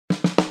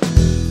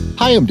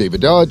Hi, I'm David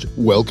Dodge.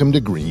 Welcome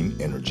to Green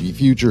Energy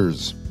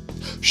Futures.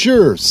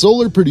 Sure,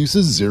 solar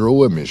produces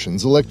zero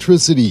emissions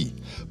electricity.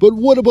 But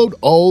what about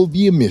all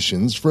the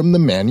emissions from the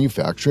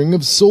manufacturing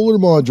of solar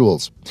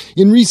modules?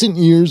 In recent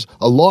years,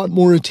 a lot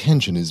more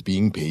attention is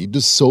being paid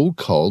to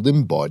so-called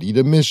embodied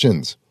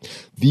emissions.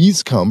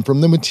 These come from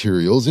the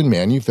materials in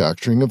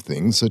manufacturing of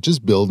things such as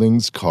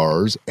buildings,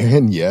 cars,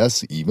 and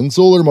yes, even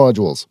solar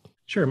modules.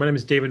 Sure. My name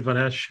is David Van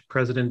Esch,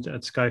 president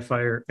at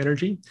Skyfire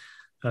Energy.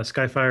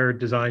 Skyfire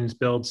designs,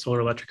 builds solar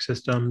electric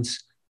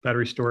systems,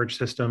 battery storage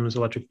systems,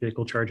 electric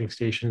vehicle charging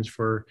stations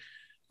for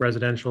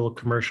residential,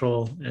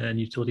 commercial, and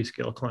utility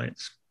scale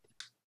clients.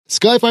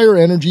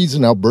 Skyfire Energy is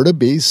an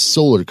Alberta-based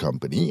solar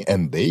company,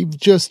 and they've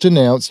just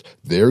announced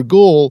their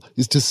goal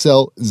is to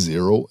sell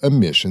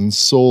zero-emission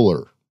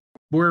solar.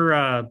 We're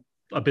a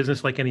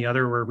business like any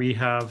other, where we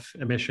have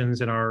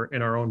emissions in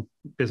our own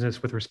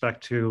business with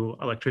respect to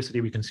electricity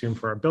we consume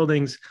for our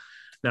buildings,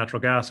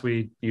 natural gas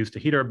we use to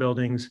heat our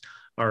buildings,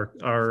 our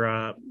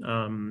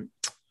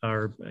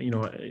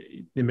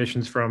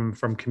emissions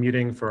from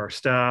commuting for our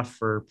staff,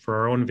 for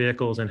our own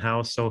vehicles in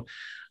house. So,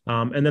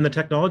 and then the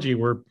technology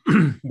we're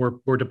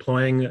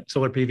deploying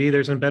solar PV.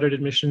 There's embedded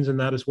emissions in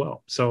that as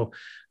well. So,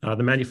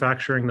 the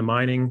manufacturing, the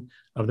mining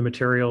of the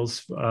materials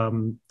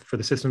for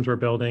the systems we're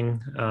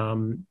building,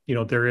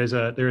 there is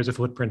a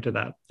footprint to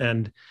that.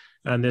 And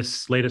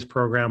this latest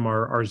program,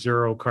 our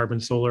zero carbon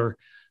solar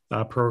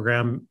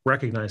program,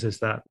 recognizes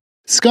that.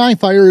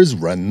 Skyfire has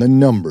run the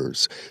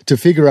numbers to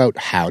figure out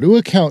how to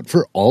account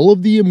for all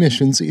of the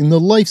emissions in the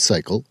life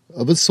cycle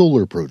of a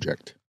solar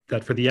project.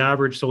 That for the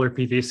average solar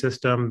PV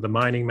system, the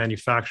mining,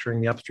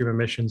 manufacturing, the upstream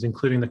emissions,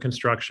 including the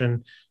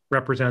construction,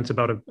 represents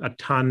about a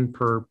ton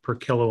per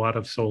kilowatt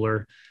of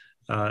solar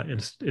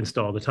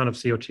installed, a ton of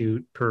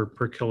CO2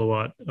 per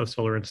kilowatt of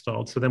solar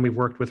installed. So then we've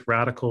worked with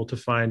Radical to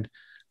find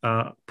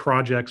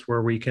projects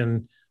where we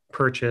can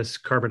purchase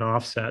carbon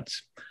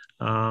offsets,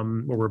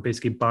 where we're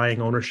basically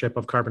buying ownership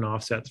of carbon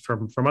offsets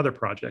from other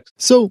projects.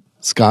 So,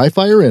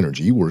 Skyfire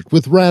Energy worked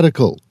with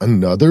Radical,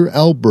 another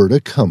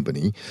Alberta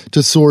company,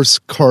 to source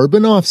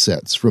carbon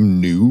offsets from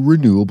new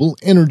renewable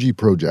energy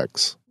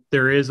projects.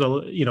 There is a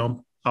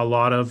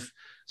lot of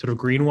sort of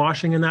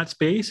greenwashing in that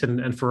space,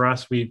 and for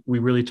us, we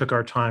really took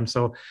our time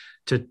to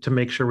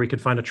make sure we could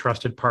find a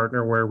trusted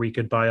partner where we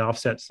could buy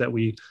offsets that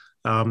we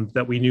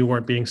knew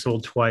weren't being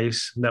sold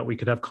twice, that we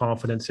could have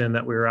confidence in,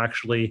 that we were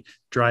actually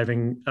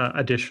driving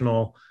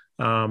additional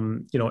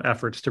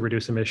efforts to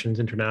reduce emissions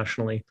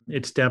internationally.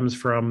 It stems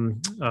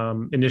from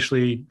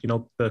initially,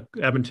 the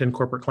Edmonton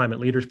Corporate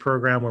Climate Leaders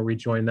Program, where we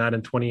joined that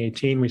in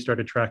 2018. We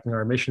started tracking our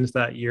emissions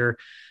that year,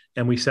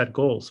 and we set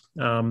goals.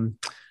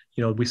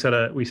 We set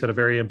a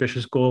very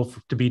ambitious goal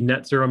to be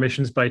net zero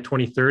emissions by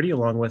 2030,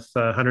 along with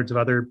hundreds of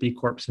other B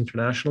Corps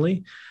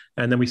internationally.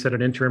 And then we set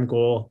an interim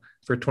goal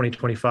for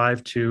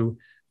 2025 to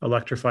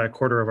electrify a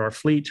quarter of our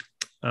fleet,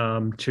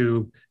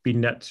 to be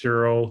net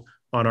zero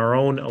on our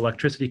own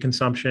electricity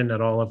consumption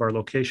at all of our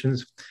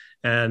locations.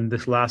 And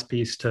this last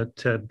piece to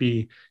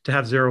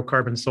have zero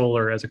carbon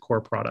solar as a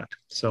core product.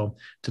 So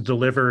to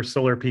deliver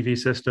solar PV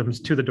systems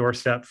to the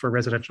doorstep for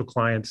residential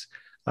clients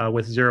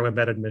with zero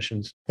embedded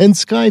emissions. And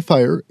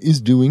Skyfire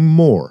is doing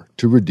more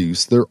to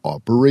reduce their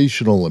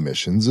operational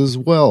emissions as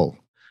well.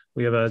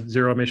 We have a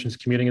zero emissions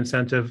commuting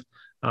incentive.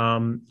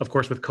 Of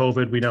course, with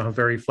COVID, we now have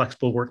very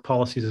flexible work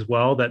policies as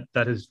well that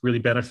has really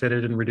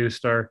benefited and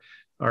reduced our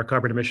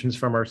carbon emissions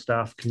from our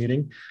staff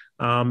commuting.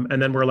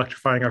 And then we're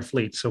electrifying our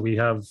fleet. So we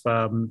have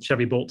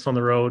Chevy Bolts on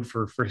the road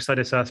for site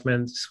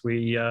assessments.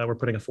 We're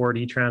putting a Ford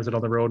E-Transit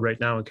on the road right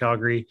now in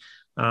Calgary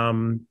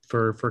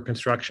for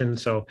construction.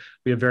 So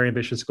we have very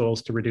ambitious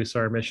goals to reduce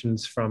our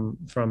emissions from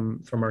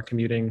our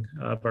commuting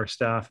of our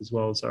staff, as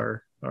well as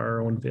our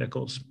own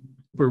vehicles.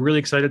 We're really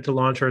excited to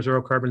launch our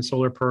zero carbon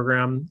solar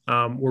program.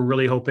 We're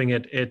really hoping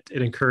it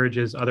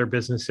encourages other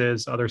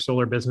businesses, other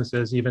solar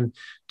businesses, even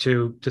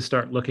to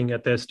start looking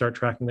at this, start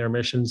tracking their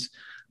emissions,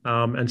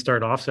 and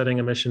start offsetting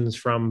emissions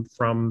from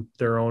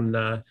their own,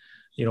 from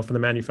the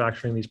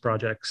manufacturing of these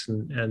projects.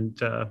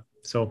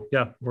 So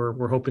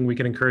we're hoping we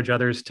can encourage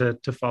others to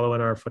follow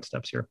in our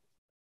footsteps here.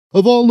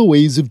 Of all the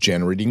ways of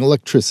generating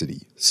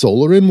electricity,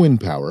 solar and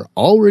wind power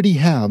already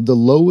have the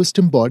lowest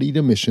embodied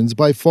emissions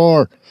by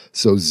far,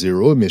 so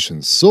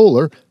zero-emission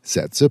solar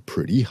sets a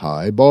pretty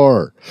high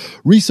bar.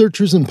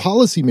 Researchers and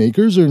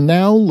policymakers are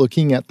now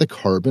looking at the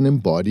carbon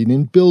embodied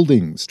in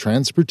buildings,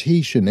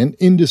 transportation, and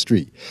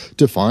industry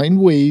to find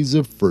ways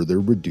of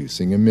further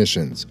reducing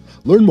emissions.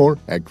 Learn more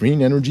at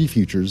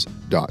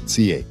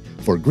GreenEnergyFutures.ca.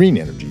 For Green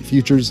Energy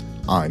Futures,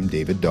 I'm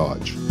David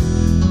Dodge.